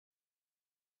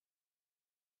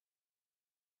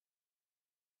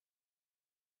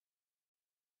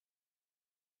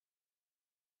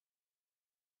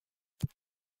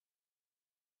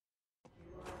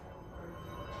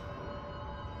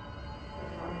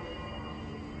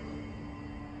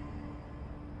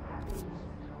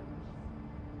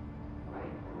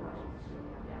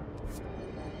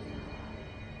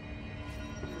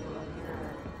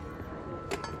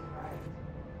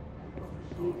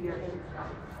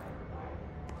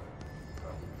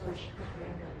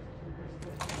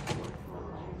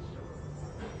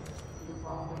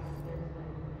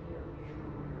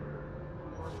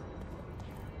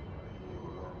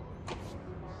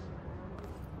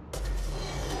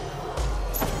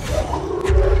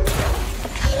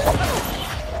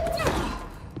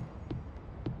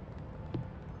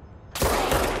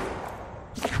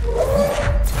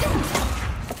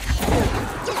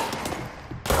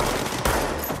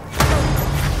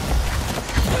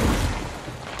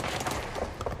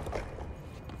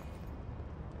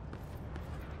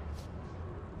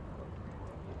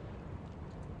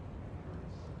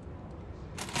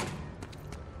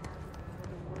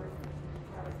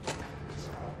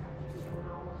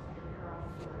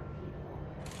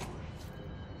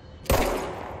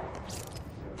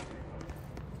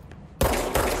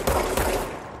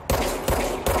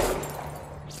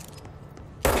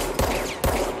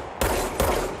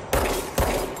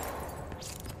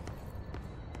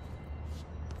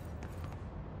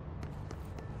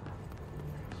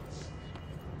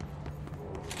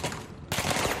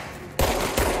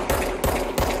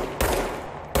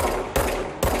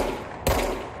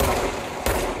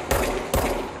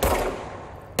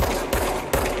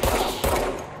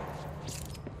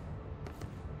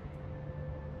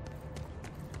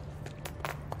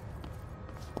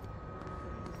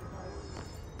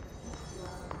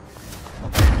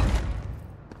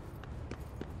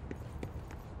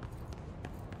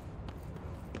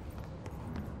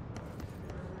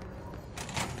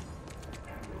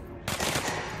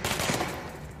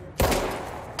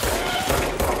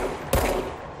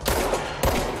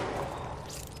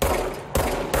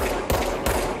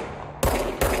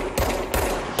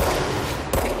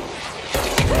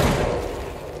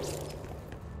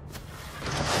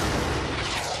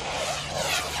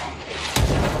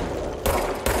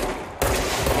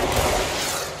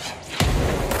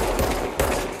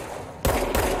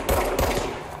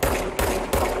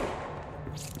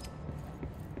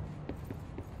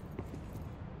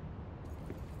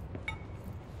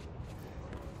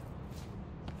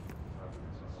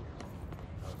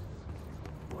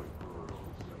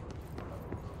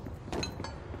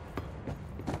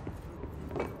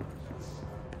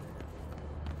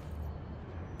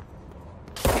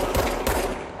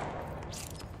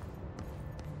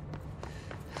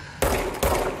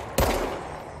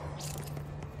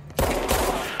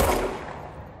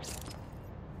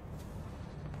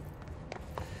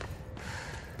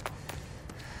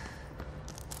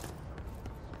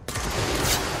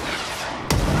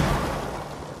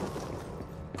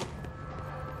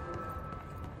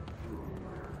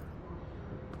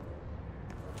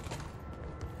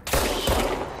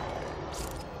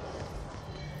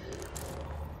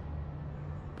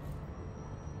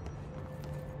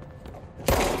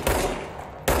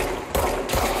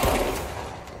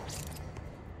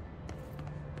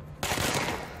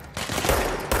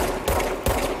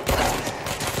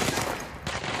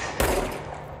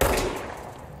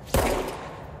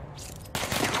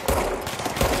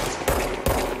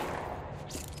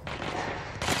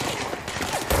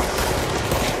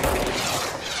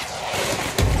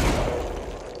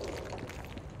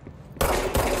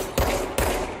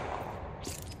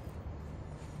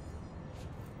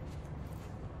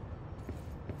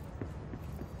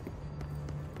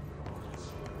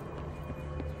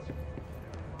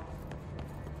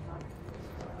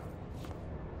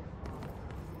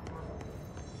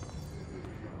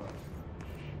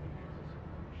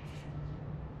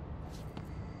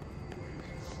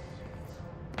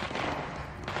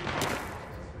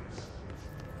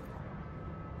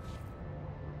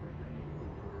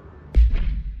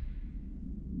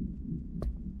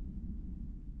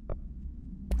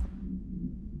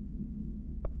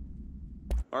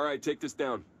All right, take this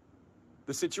down.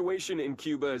 The situation in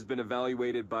Cuba has been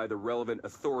evaluated by the relevant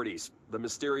authorities. The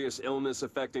mysterious illness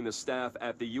affecting the staff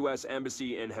at the U.S.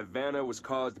 Embassy in Havana was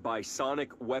caused by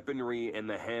sonic weaponry in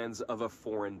the hands of a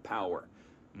foreign power.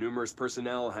 Numerous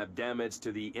personnel have damage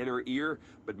to the inner ear,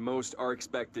 but most are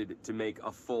expected to make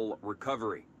a full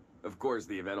recovery. Of course,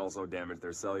 the event also damaged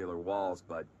their cellular walls,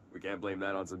 but we can't blame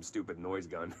that on some stupid noise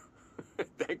gun.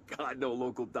 Thank God no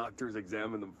local doctors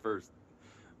examined them first.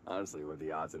 Honestly, what are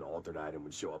the odds an alternate item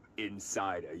would show up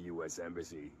inside a U.S.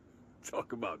 embassy?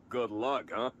 Talk about good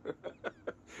luck, huh?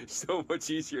 So much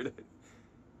easier to...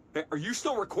 Hey, are you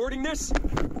still recording this?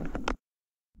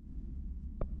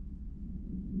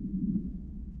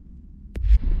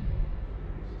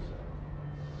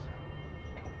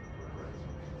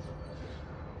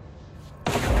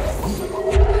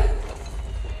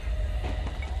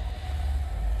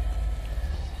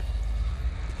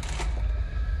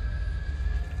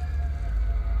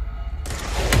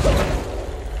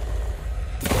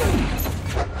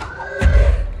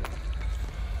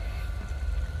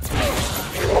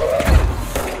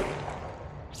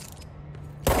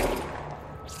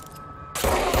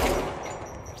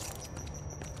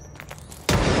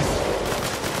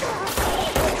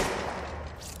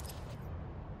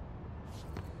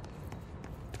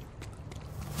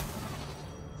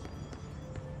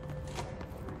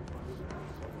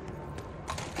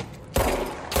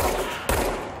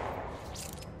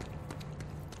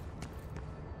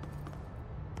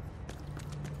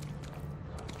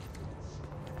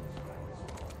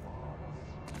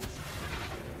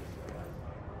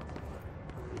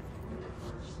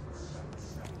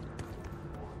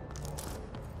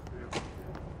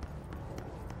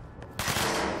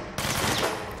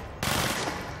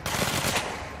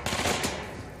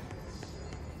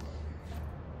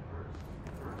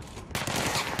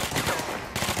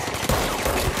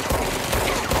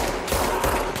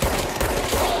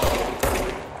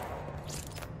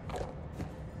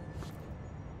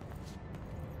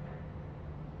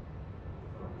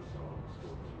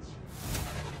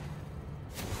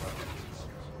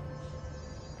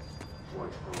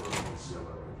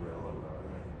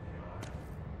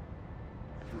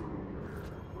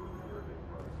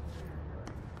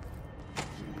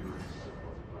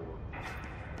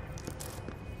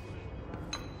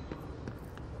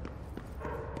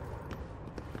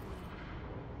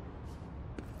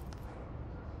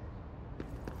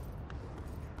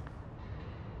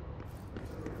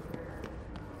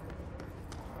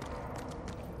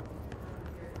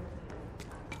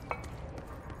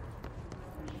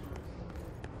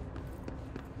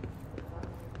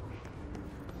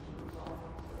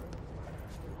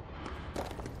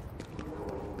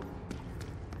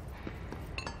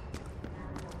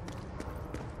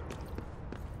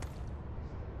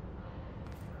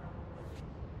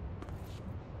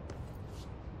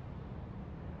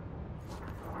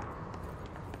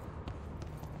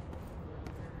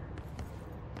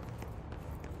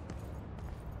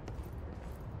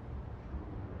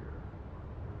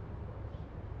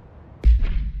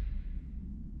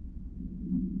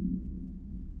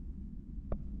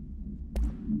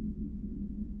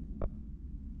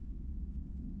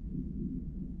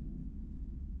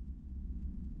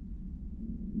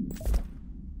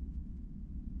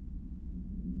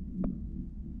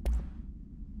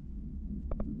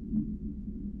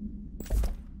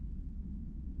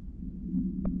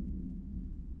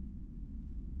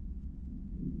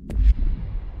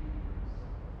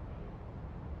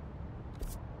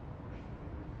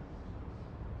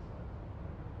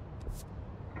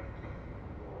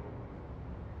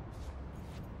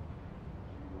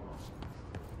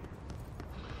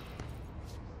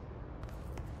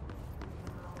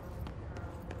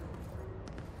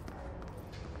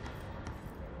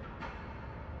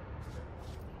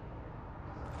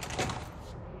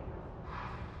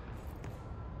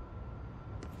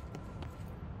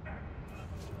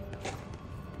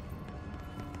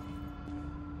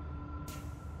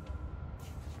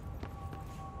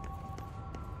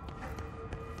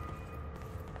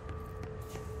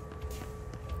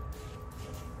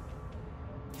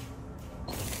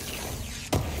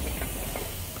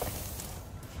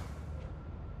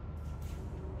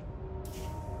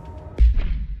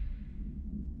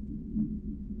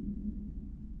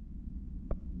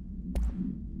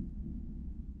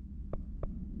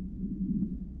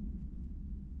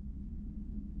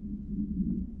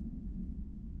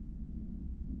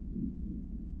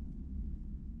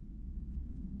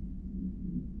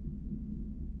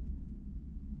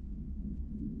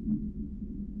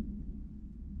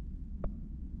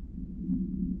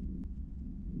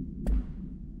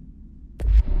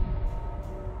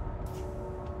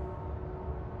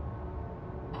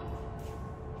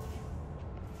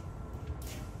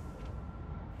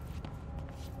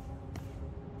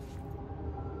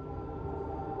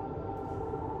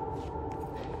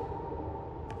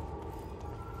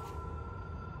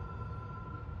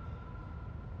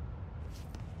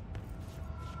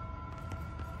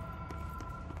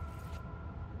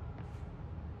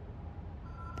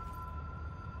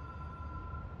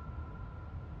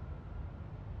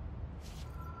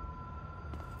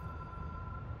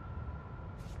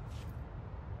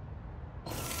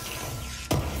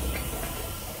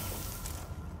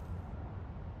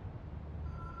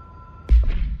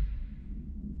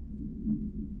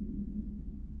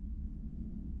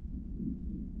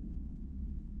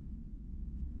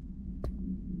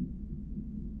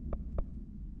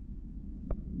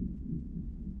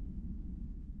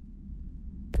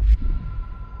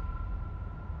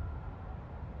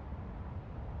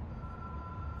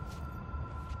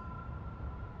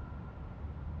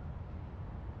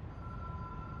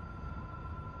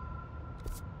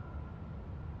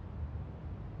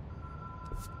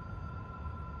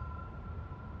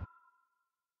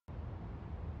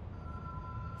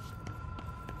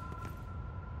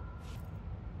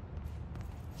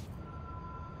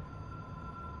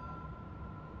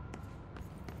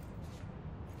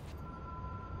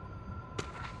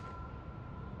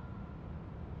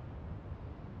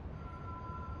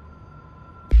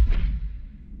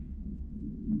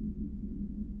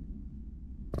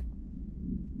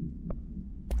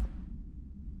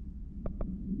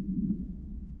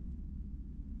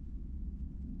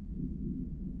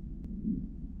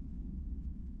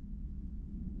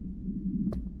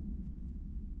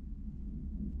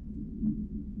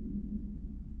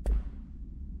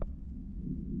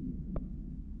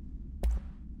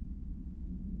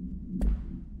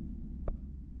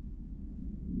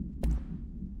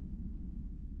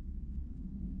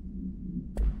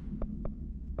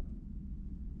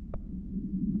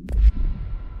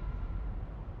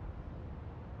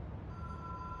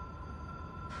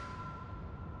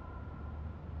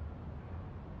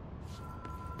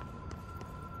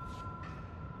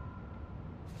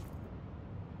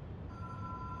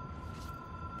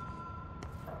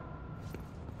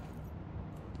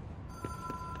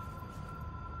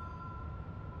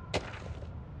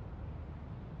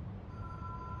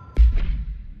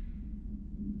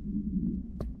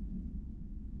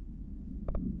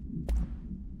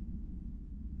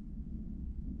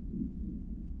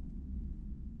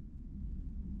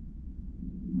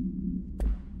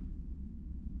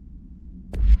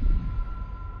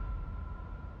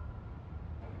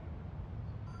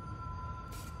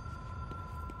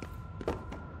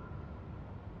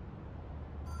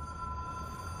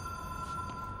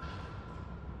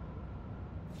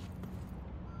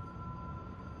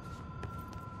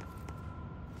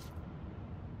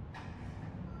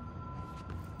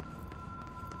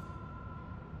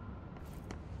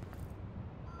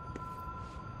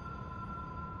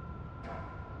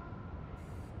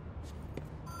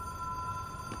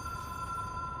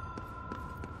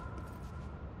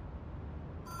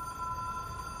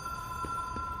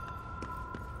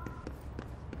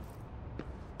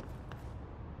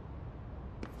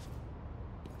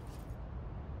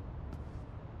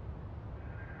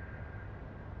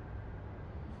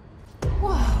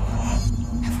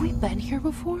 been here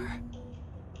before?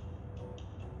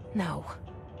 No.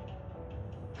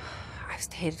 I've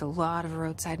stayed at a lot of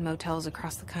roadside motels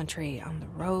across the country, on the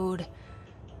road,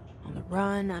 on the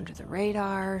run, under the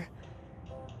radar.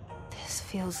 This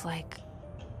feels like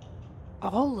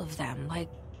all of them, like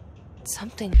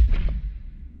something...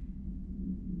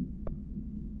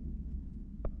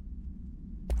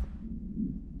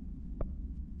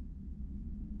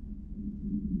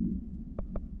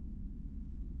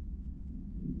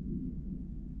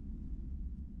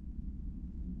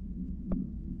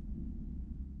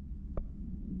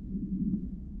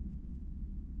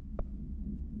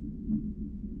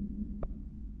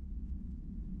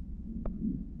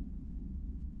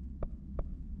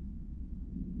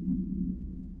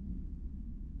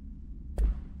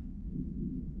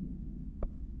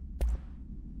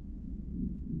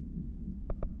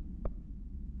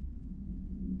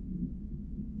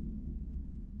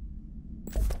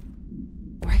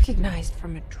 recognized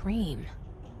from a dream.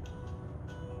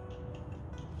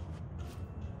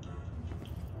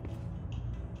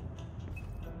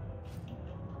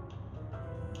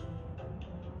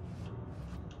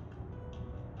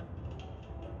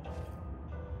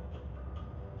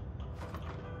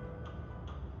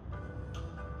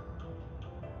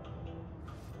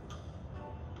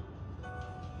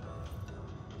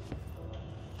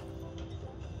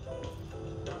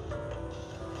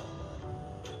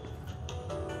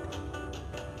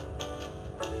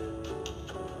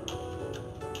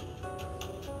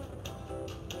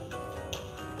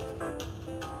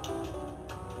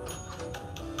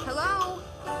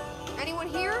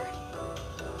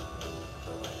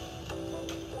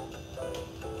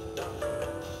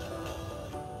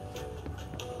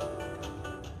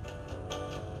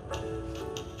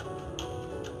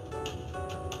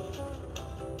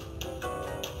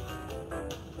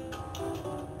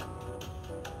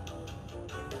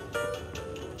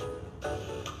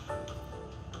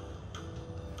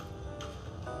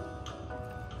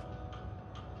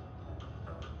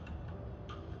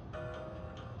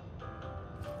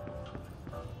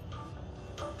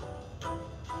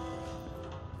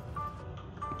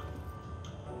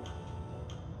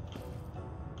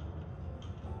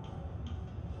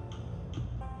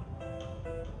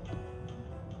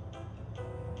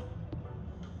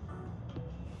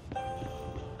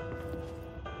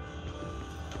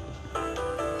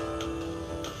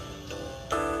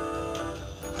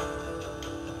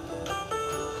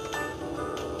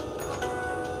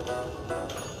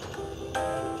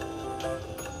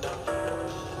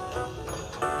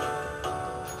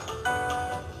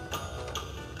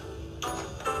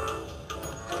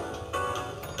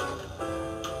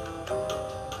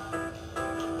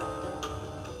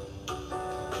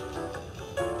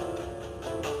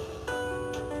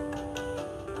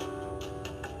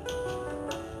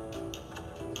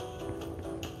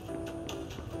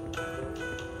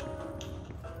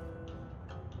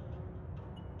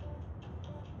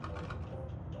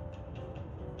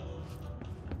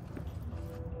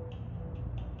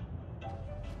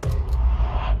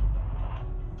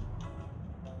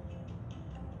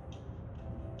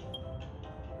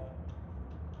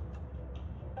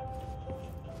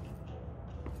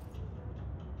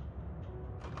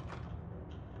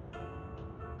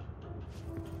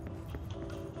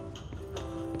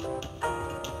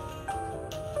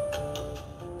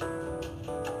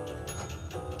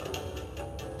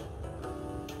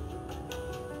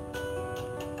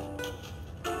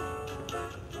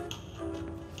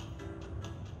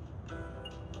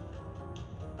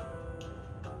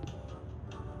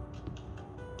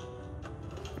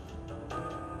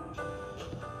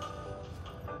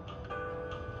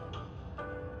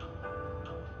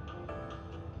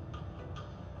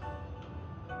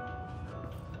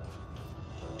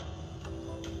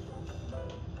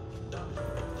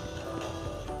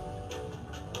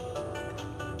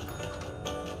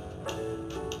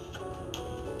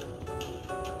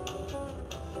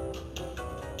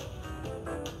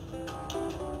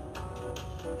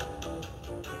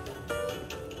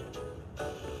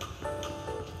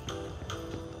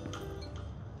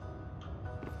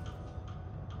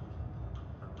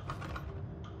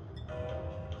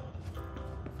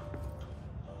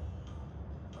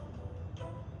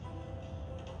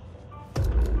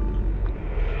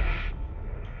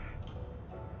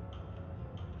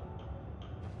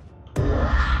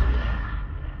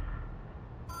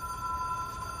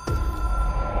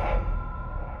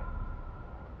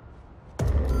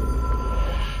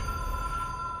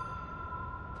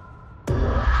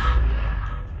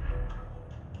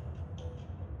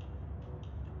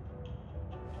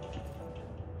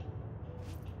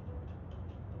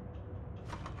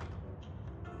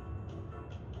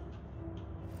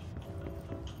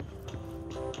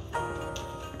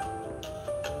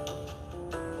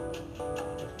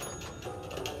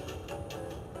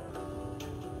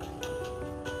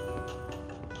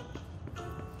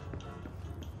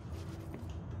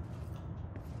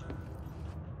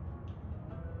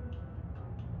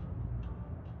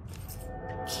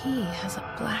 key has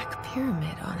a black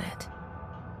pyramid on it.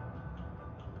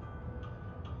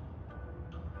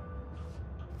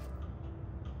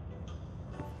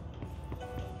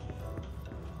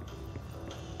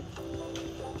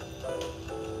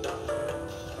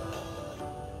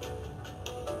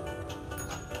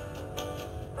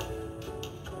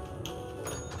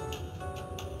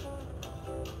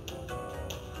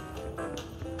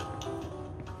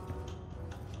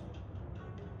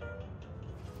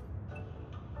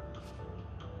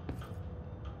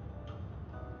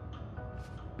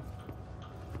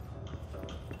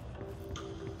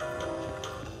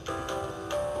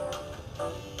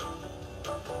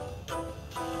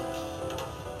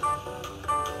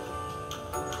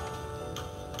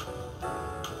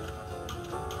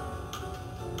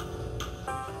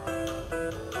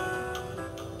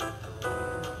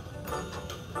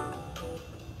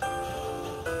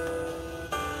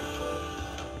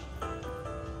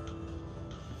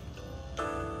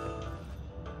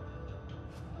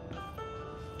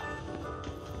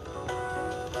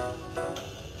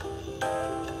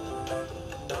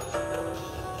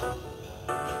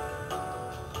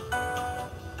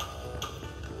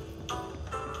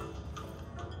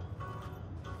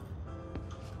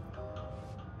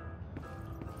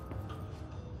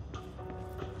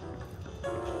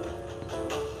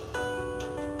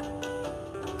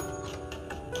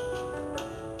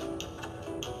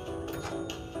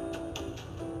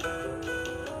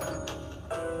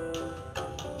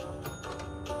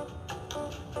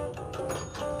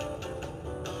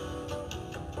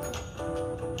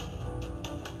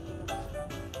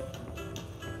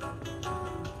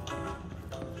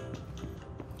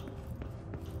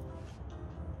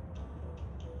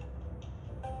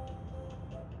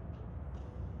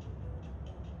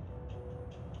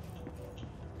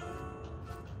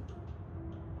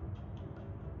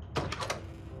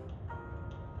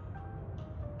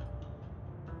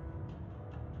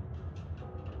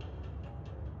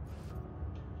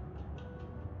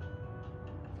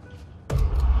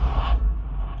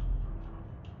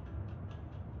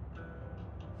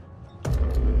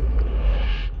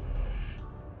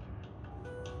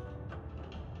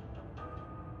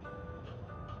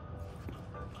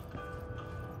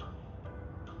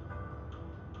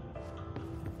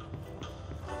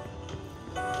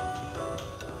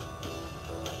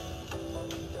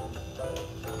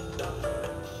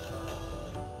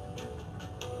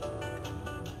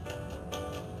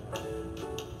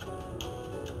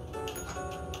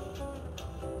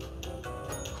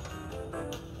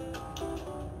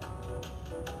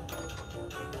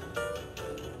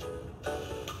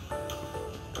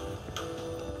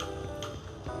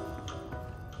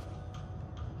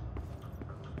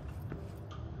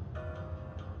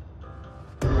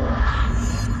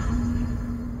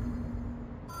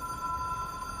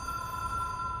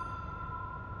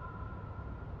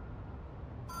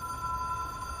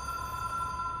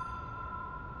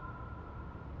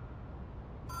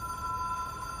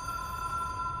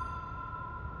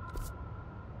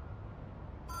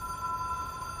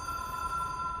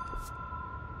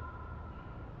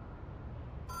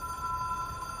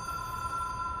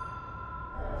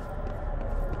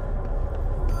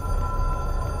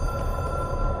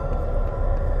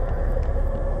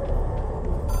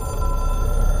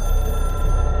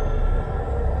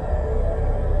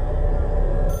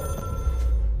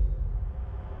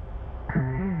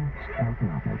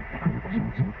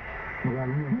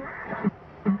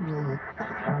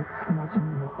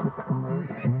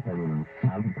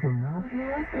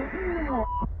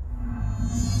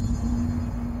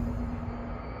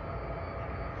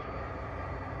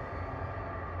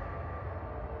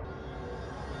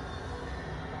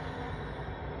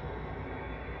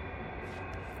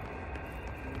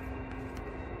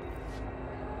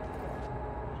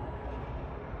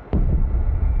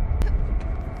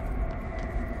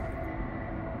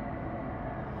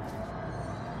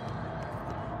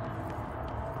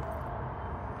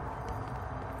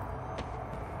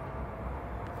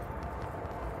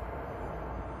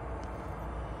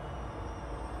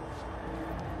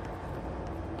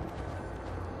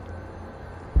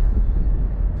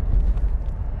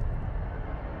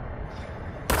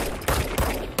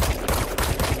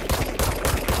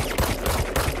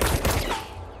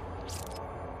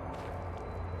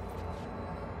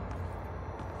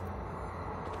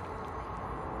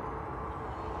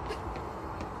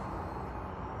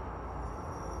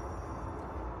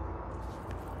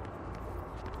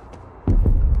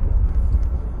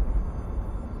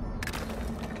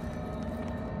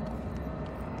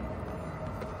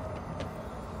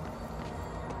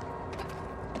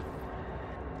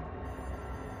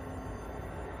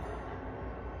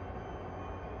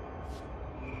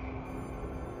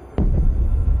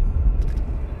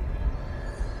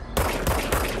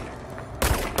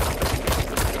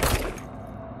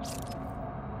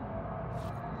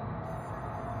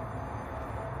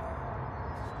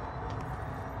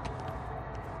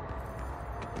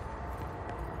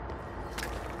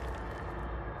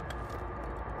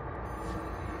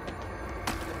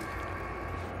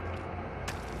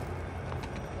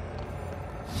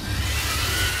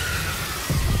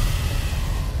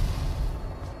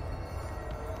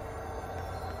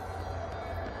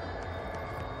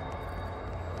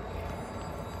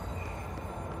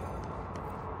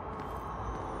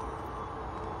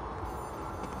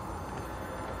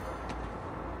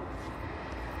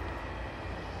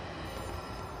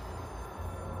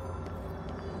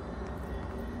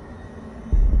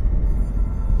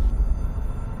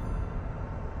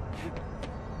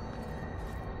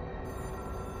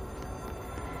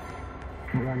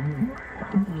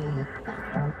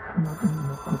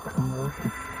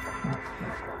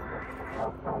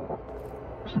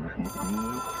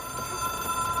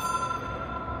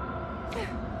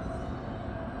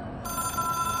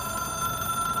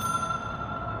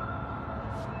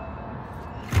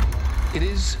 It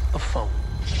is a phone.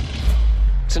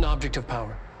 It's an object of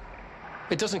power.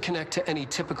 It doesn't connect to any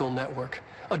typical network.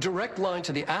 A direct line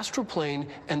to the astral plane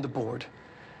and the board.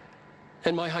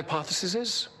 And my hypothesis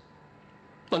is,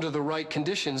 under the right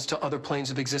conditions, to other planes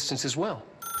of existence as well.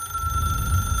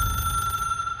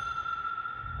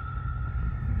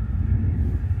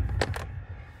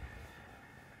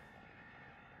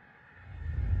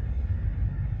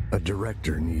 A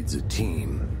director needs a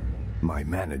team. My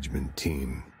management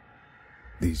team.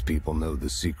 These people know the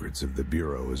secrets of the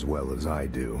Bureau as well as I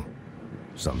do.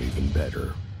 Some even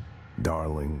better.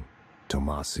 Darling,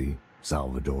 Tomasi,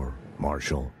 Salvador,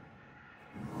 Marshall.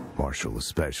 Marshall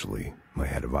especially, my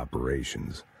head of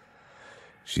operations.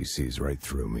 She sees right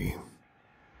through me.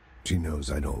 She knows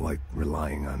I don't like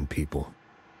relying on people.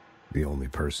 The only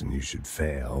person you should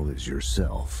fail is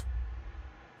yourself.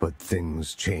 But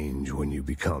things change when you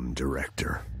become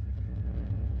director.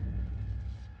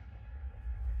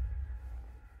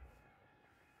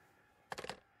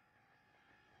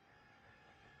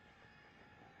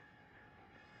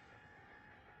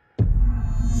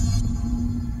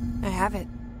 I have it.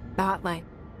 The hotline.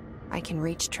 I can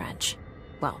reach Trench.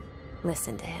 Well,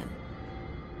 listen to him.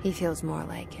 He feels more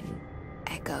like an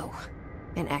echo.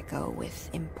 An echo with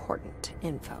important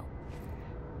info.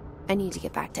 I need to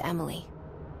get back to Emily.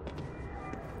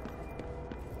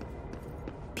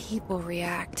 People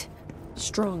react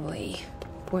strongly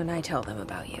when I tell them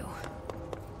about you.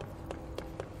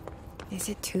 Is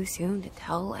it too soon to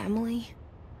tell Emily?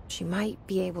 She might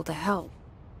be able to help.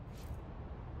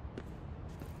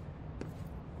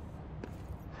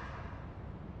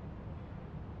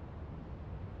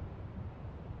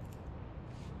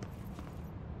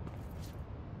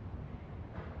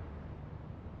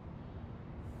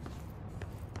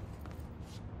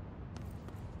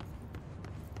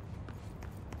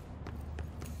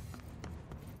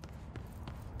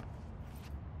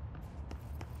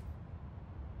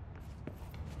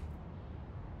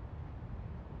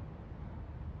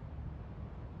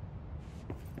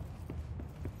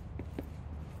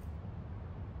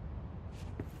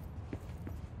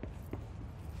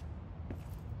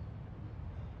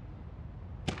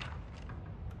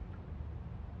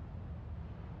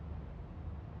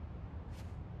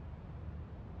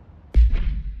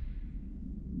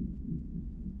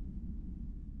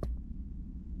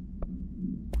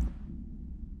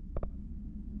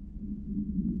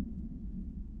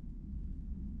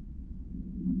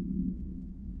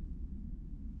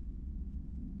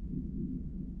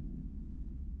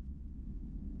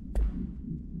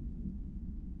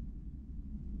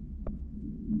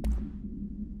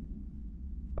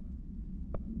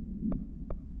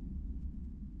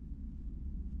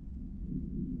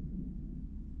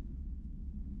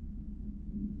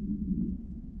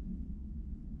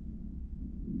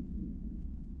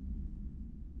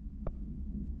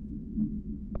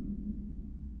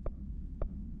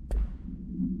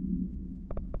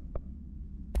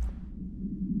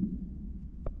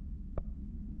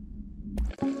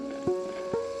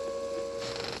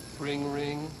 Ring,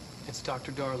 ring. It's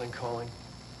Dr. Darling calling.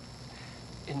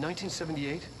 In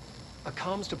 1978, a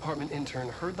comms department intern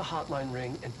heard the hotline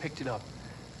ring and picked it up,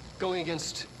 going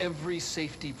against every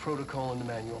safety protocol in the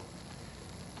manual.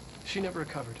 She never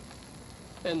recovered.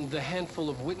 And the handful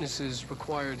of witnesses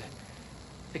required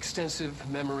extensive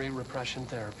memory repression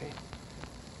therapy.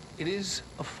 It is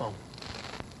a phone.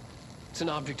 It's an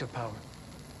object of power.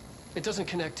 It doesn't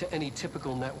connect to any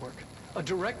typical network. A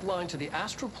direct line to the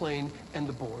astral plane and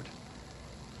the board.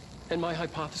 And my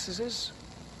hypothesis is,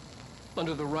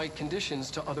 under the right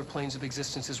conditions, to other planes of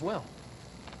existence as well.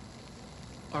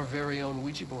 Our very own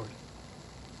Ouija board.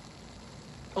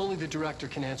 Only the director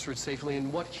can answer it safely,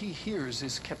 and what he hears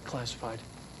is kept classified.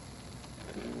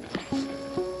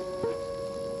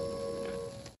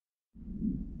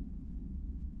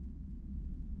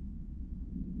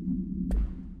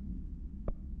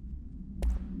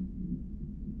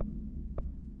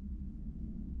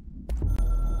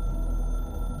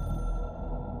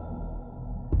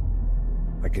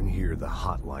 I can hear the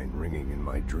hotline ringing in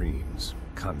my dreams,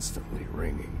 constantly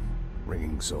ringing.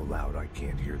 Ringing so loud I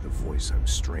can't hear the voice I'm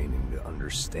straining to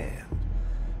understand.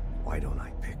 Why don't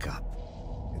I pick up?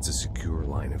 It's a secure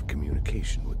line of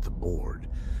communication with the board.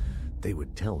 They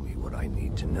would tell me what I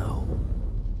need to know.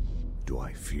 Do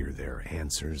I fear their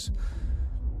answers?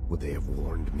 Would they have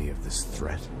warned me of this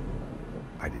threat?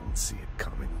 I didn't see it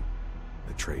coming.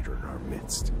 the traitor in our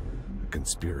midst, a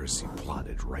conspiracy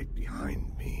plotted right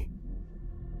behind me.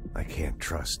 I can't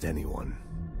trust anyone.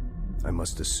 I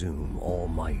must assume all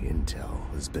my intel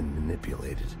has been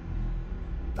manipulated.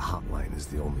 The hotline is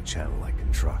the only channel I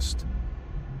can trust.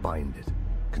 Bind it,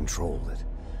 control it.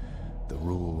 The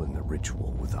rule and the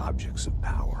ritual with objects of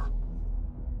power.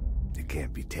 It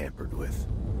can't be tampered with.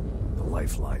 The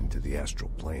lifeline to the astral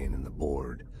plane and the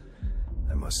board.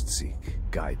 I must seek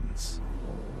guidance.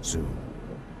 Soon.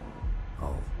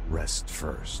 I'll rest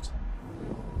first.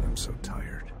 I'm so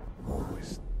tired.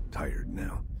 Always tired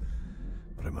now.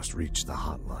 But I must reach the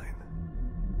hotline.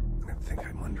 I think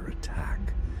I'm under attack.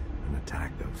 An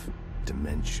attack of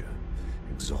dementia,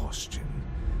 exhaustion.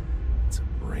 It's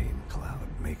a brain cloud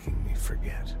making me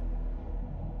forget.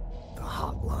 The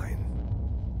hotline.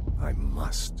 I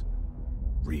must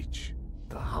reach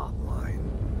the hotline.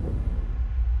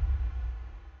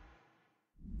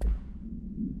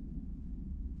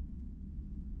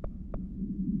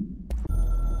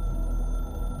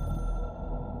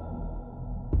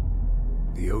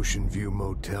 The Oceanview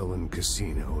Motel and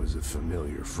Casino is a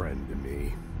familiar friend to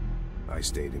me. I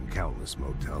stayed in countless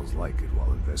motels like it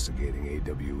while investigating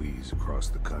AWEs across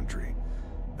the country,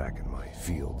 back in my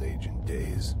field agent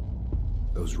days.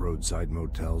 Those roadside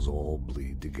motels all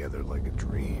bleed together like a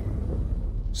dream.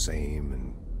 Same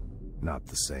and not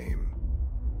the same.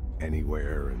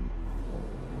 Anywhere and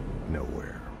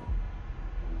nowhere.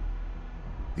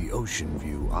 The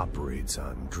Oceanview operates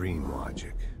on dream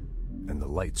logic, and the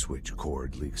light switch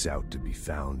cord leaks out to be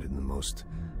found in the most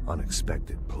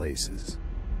unexpected places,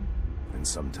 and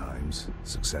sometimes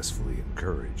successfully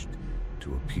encouraged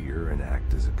to appear and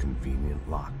act as a convenient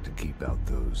lock to keep out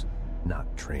those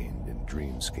not trained in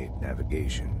dreamscape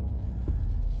navigation.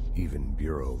 Even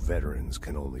Bureau veterans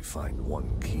can only find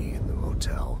one key in the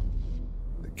motel.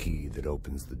 The key that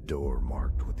opens the door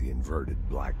marked with the inverted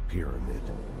black pyramid.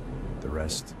 The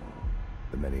rest,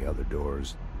 the many other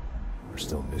doors, are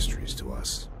still mysteries to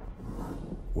us.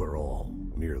 We're all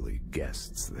merely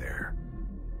guests there.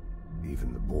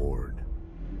 Even the board.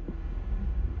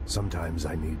 Sometimes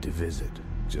I need to visit,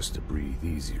 just to breathe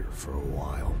easier for a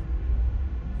while.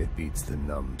 It beats the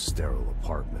numb, sterile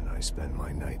apartment I spend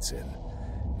my nights in,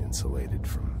 insulated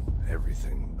from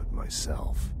everything but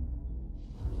myself.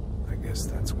 I guess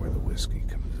that's where the whiskey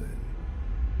comes in.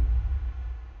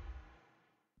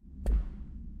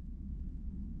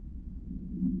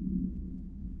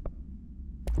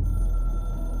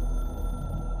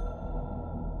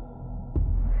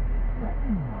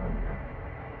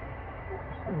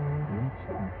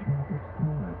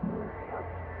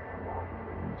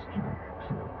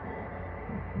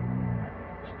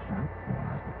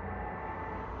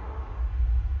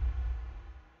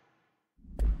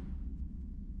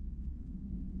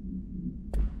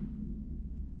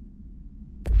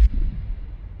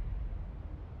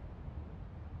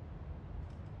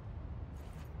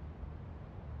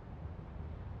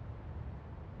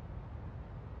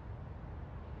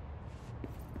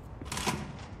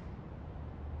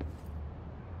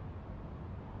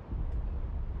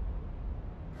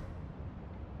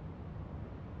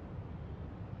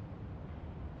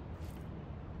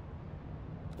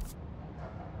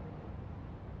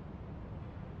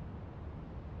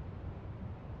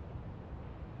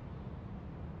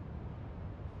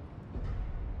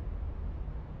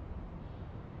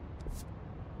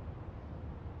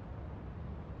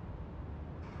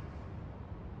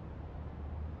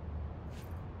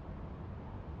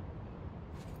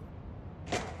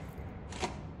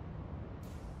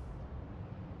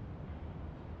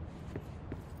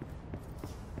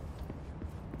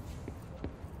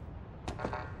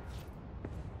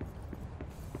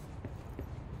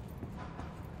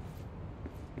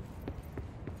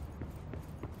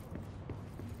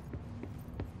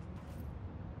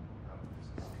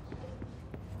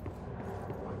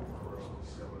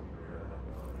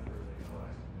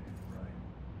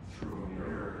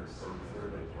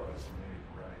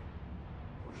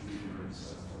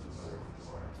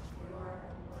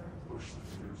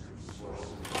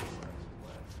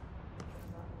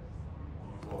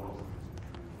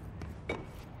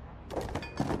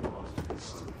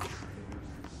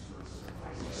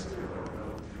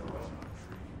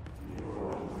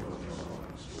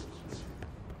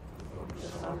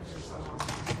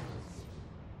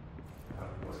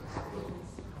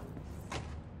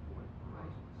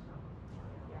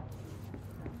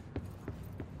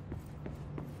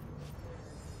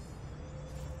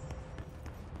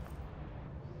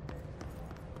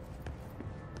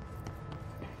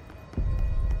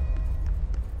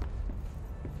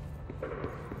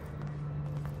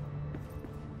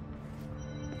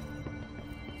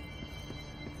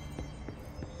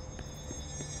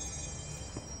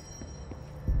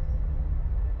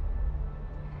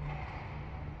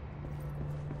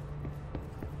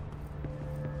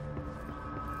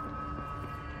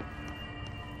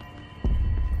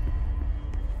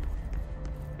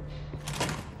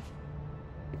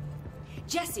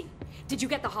 Jesse, did you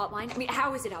get the hotline? I mean,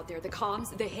 how is it out there? The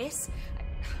comms? The hiss?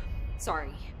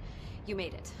 Sorry. You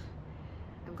made it.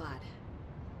 I'm glad.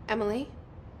 Emily?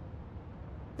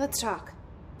 Let's talk.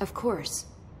 Of course.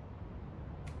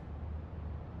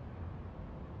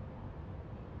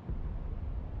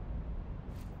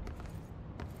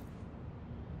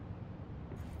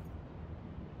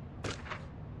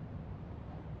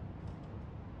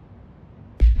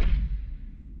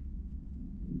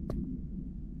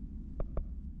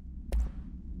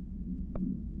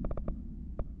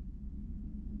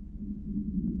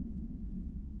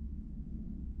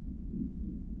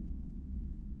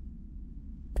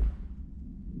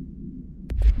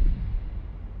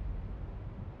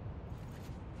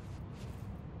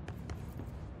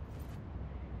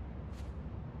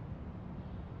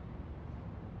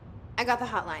 I got the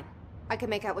hotline. I can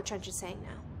make out what Trench is saying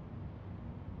now.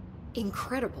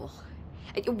 Incredible.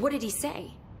 What did he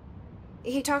say?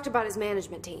 He talked about his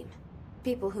management team.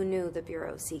 People who knew the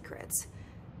Bureau's secrets.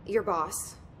 Your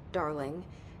boss, Darling.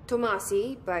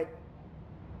 Tomasi, but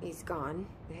he's gone.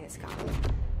 He's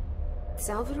gone.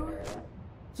 Salvador?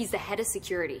 He's the head of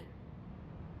security.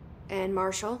 And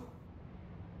Marshall?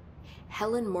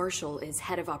 Helen Marshall is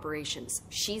head of operations.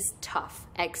 She's tough,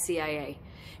 ex-CIA.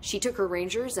 She took her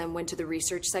Rangers and went to the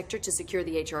research sector to secure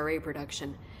the HRA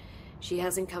production. She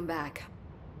hasn't come back.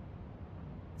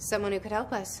 Someone who could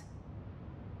help us.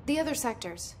 The other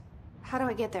sectors. How do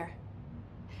I get there?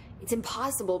 It's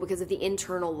impossible because of the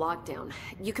internal lockdown.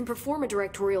 You can perform a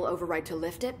directorial override to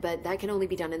lift it, but that can only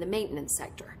be done in the maintenance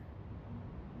sector.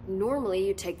 Normally,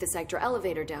 you take the sector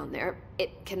elevator down there.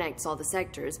 It connects all the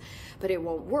sectors, but it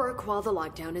won't work while the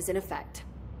lockdown is in effect.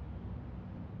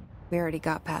 We already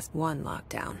got past one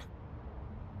lockdown.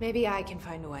 Maybe I can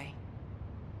find a way.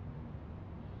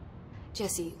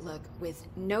 Jesse, look, with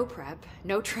no prep,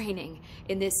 no training,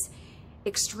 in this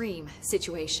extreme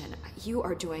situation, you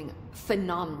are doing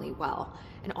phenomenally well.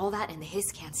 And all that and the hiss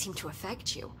can't seem to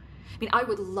affect you. I mean, I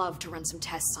would love to run some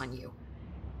tests on you.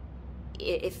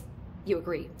 If you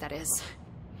agree, that is.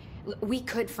 We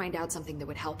could find out something that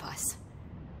would help us.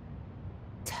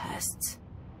 Tests?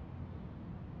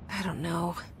 I don't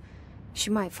know. She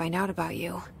might find out about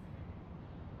you.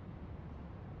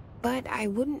 But I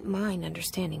wouldn't mind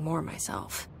understanding more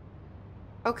myself.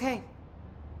 Okay.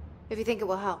 If you think it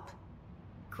will help.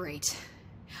 Great.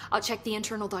 I'll check the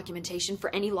internal documentation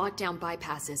for any lockdown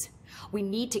bypasses. We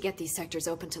need to get these sectors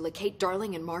open to locate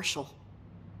Darling and Marshall.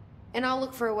 And I'll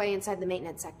look for a way inside the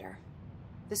maintenance sector.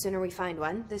 The sooner we find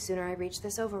one, the sooner I reach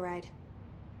this override.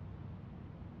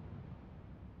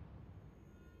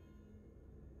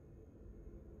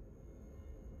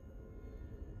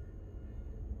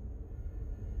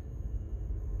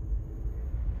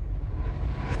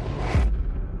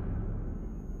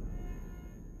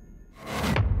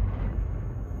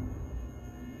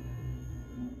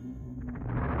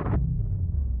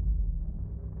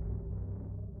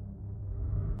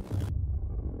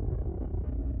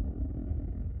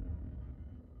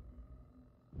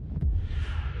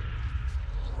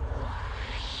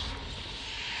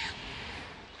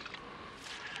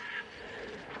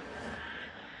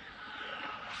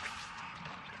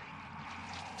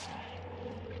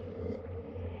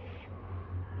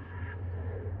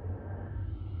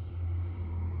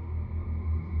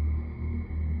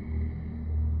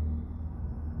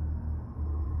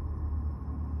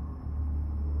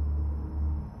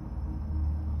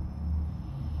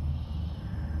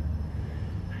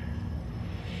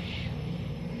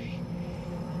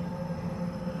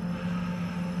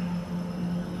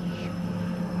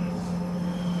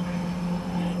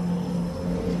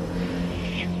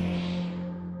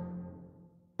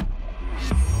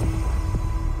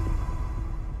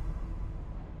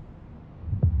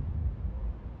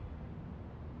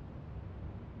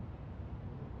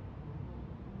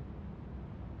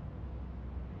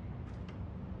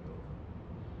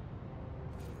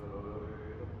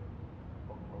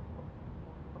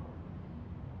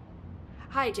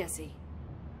 Hi, Jesse.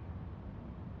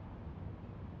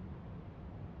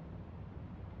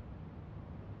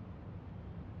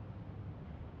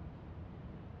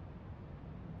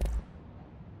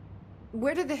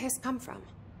 Where did the hiss come from?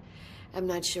 I'm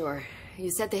not sure. You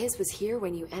said the hiss was here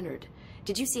when you entered.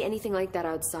 Did you see anything like that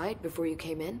outside before you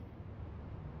came in?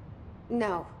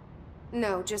 No.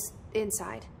 No, just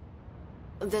inside.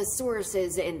 The source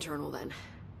is internal, then.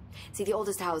 See, the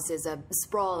oldest house is a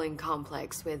sprawling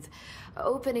complex with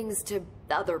openings to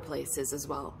other places as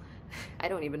well. I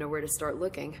don't even know where to start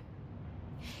looking.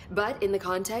 But in the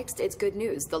context, it's good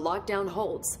news. The lockdown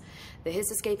holds. The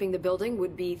hiss escaping the building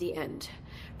would be the end.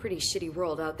 Pretty shitty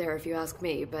world out there if you ask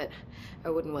me, but I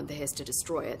wouldn't want the hiss to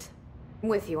destroy it.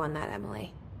 With you on that,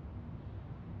 Emily.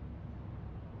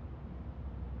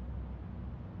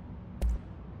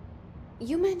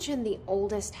 You mentioned the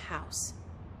oldest house.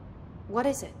 What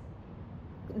is it?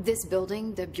 This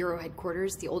building, the Bureau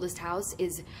headquarters, the oldest house,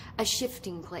 is a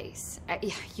shifting place.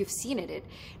 You've seen it. It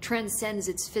transcends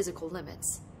its physical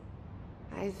limits.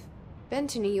 I've been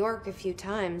to New York a few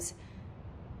times.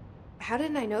 How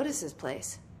didn't I notice this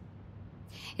place?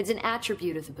 It's an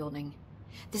attribute of the building.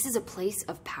 This is a place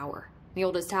of power. The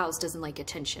oldest house doesn't like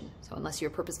attention, so unless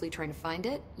you're purposely trying to find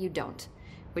it, you don't,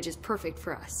 which is perfect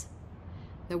for us.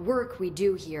 The work we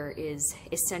do here is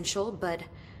essential, but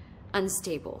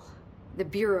unstable. The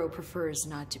Bureau prefers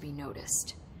not to be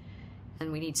noticed.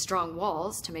 And we need strong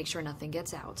walls to make sure nothing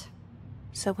gets out.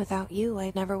 So without you,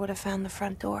 I never would have found the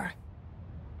front door.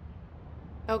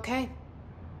 Okay.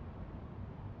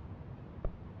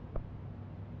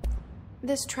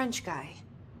 This Trench guy.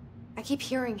 I keep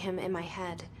hearing him in my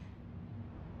head.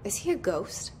 Is he a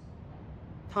ghost?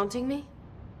 Haunting me?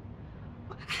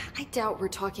 I doubt we're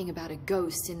talking about a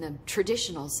ghost in the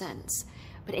traditional sense,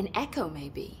 but an echo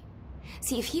maybe.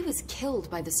 See, if he was killed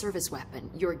by the service weapon,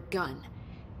 your gun,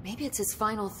 maybe it's his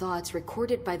final thoughts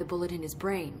recorded by the bullet in his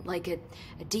brain, like a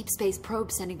deep space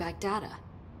probe sending back data.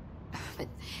 But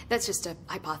that's just a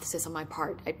hypothesis on my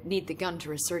part. I need the gun to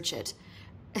research it.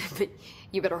 But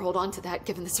you better hold on to that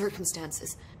given the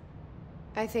circumstances.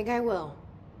 I think I will.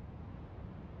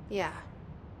 Yeah.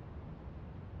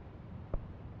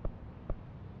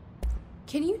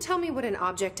 Can you tell me what an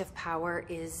object of power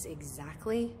is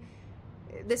exactly?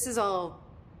 This is all,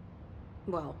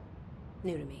 well,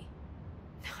 new to me.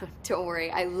 Don't worry,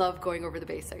 I love going over the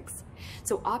basics.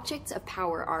 So objects of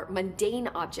power are mundane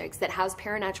objects that house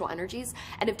paranatural energies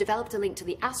and have developed a link to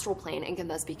the astral plane and can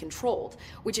thus be controlled,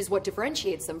 which is what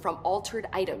differentiates them from altered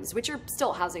items, which are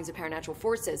still housings of paranatural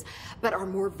forces, but are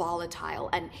more volatile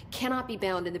and cannot be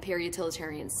bound in the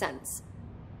peri-utilitarian sense.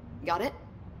 Got it?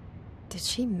 Did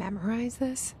she memorize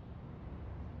this?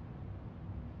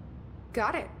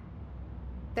 Got it.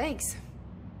 Thanks.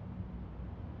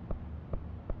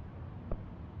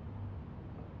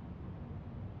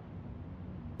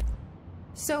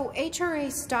 So,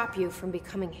 HRA stop you from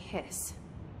becoming Hiss?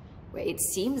 Well, it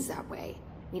seems that way.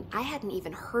 I mean, I hadn't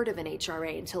even heard of an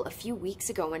HRA until a few weeks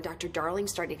ago when Dr. Darling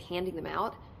started handing them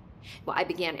out. Well, I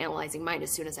began analyzing mine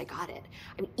as soon as I got it.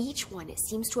 I mean, each one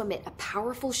seems to emit a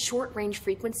powerful short-range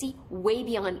frequency way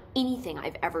beyond anything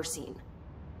I've ever seen.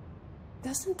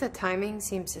 Doesn't the timing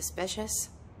seem suspicious?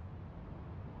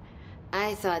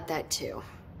 I thought that too.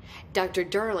 Dr.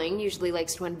 Darling usually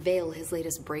likes to unveil his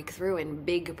latest breakthrough in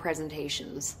big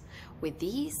presentations. With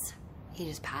these, he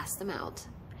just passed them out.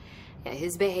 Yeah,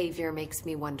 his behavior makes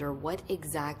me wonder what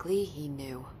exactly he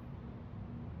knew.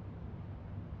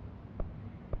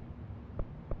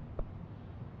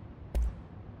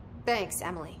 Thanks,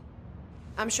 Emily.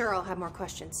 I'm sure I'll have more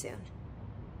questions soon.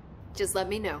 Just let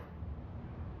me know.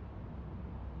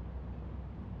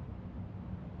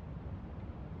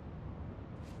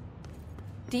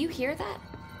 Do you hear that?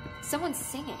 Someone's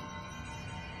singing.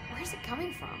 Where's it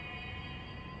coming from?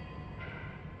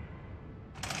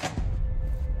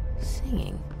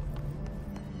 Singing?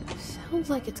 Sounds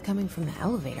like it's coming from the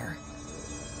elevator.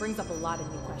 Brings up a lot of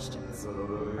new questions. Are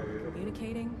they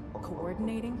communicating?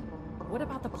 Coordinating? What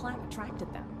about the plan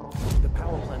attracted them? The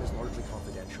power plant is largely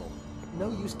confidential. No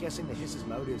use guessing the Hiss's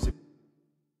motives.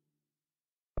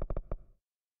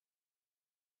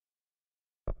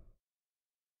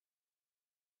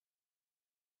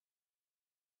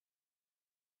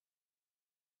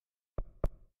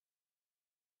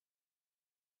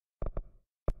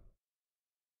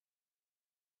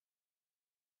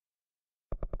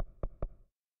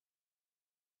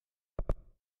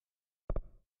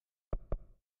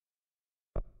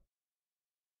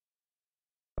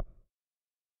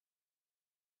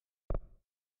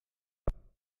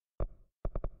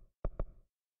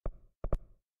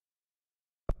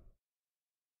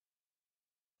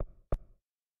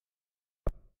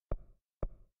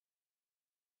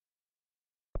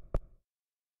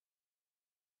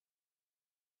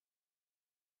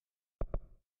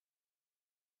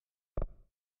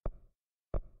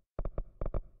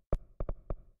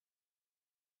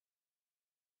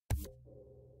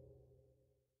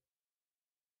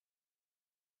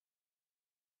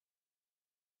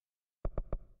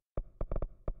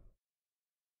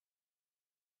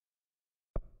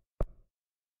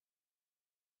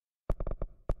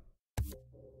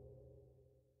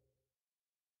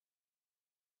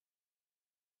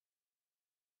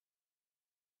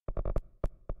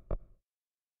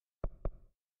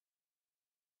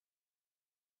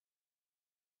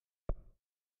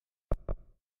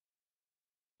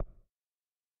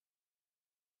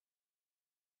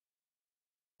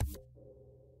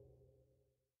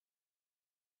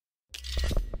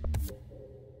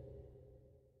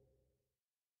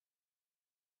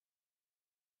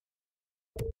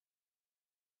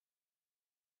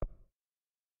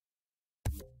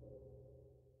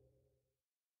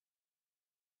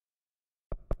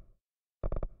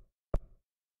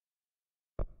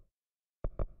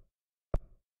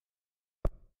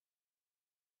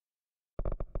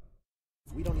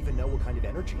 We don't even know what kind of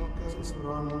energy exists.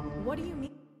 What do you mean?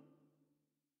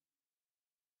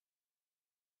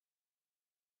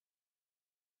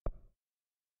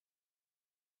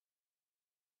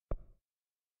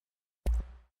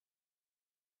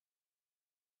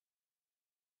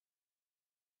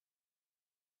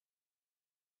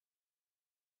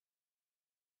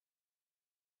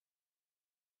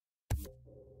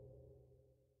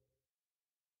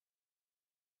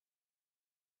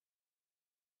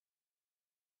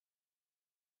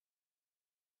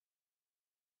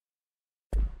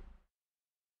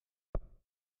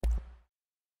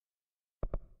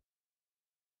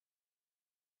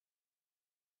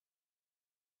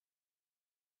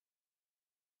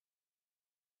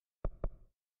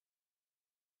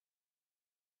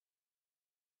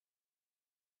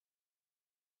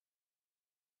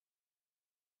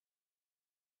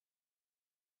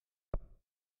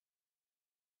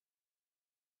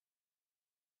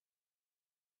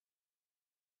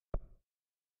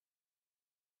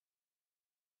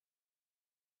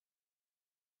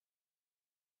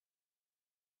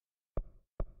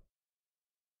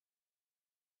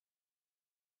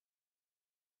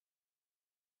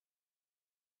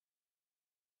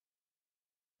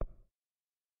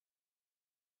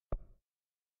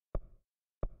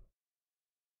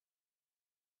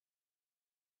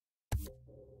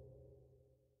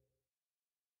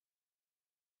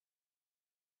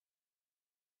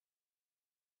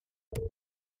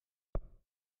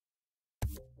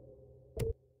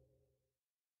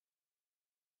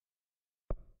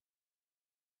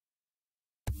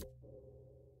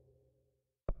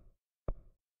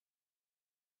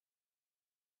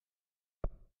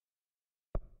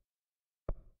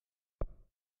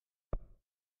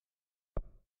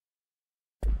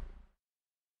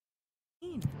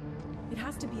 It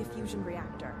has to be a fusion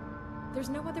reactor. There's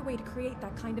no other way to create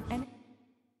that kind of energy.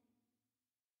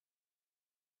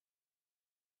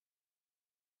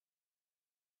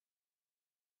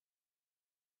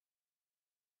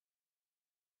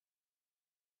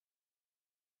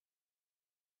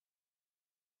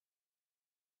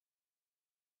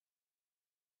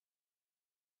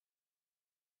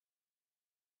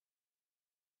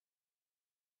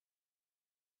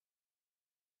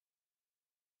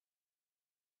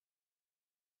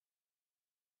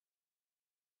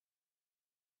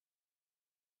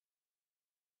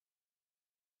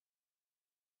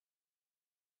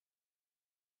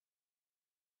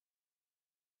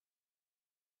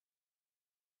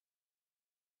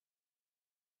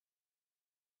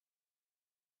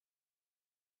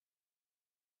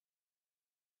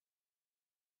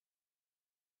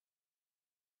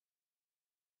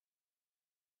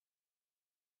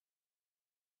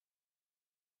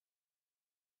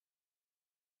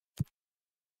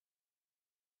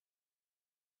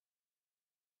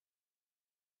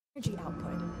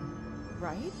 Output,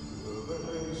 right?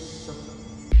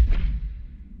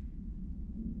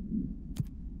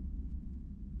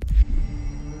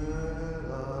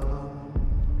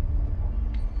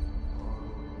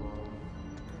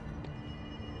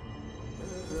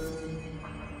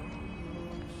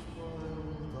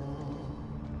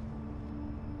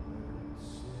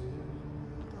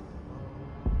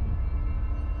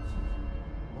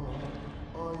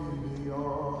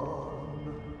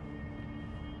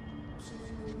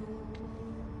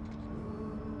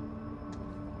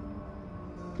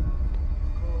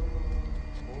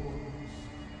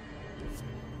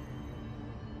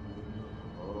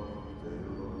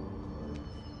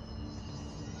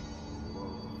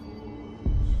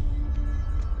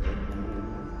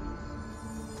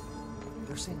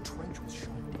 They're saying Trench was shot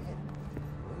dead.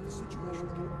 The situation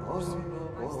getting worse.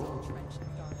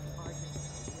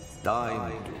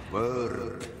 Time to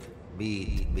work.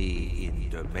 Meet me in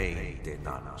the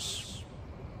maintenance.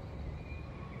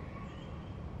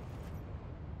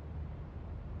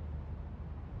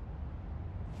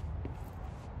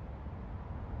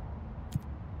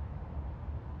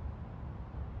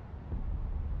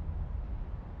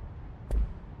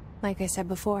 Like I said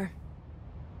before,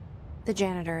 the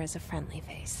janitor is a friendly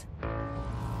face.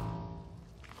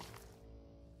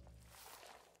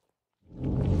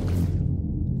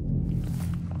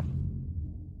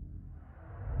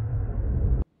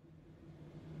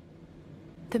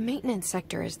 The maintenance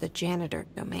sector is the janitor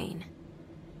domain.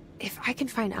 If I can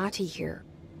find Ahti here,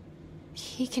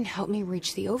 he can help me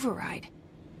reach the override.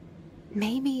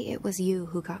 Maybe it was you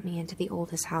who got me into the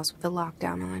oldest house with the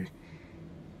lockdown on.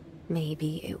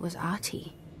 Maybe it was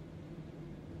Ahti.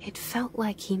 It felt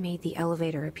like he made the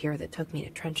elevator appear that took me to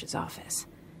Trench's office.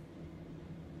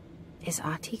 Is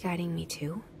Ahti guiding me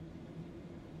too?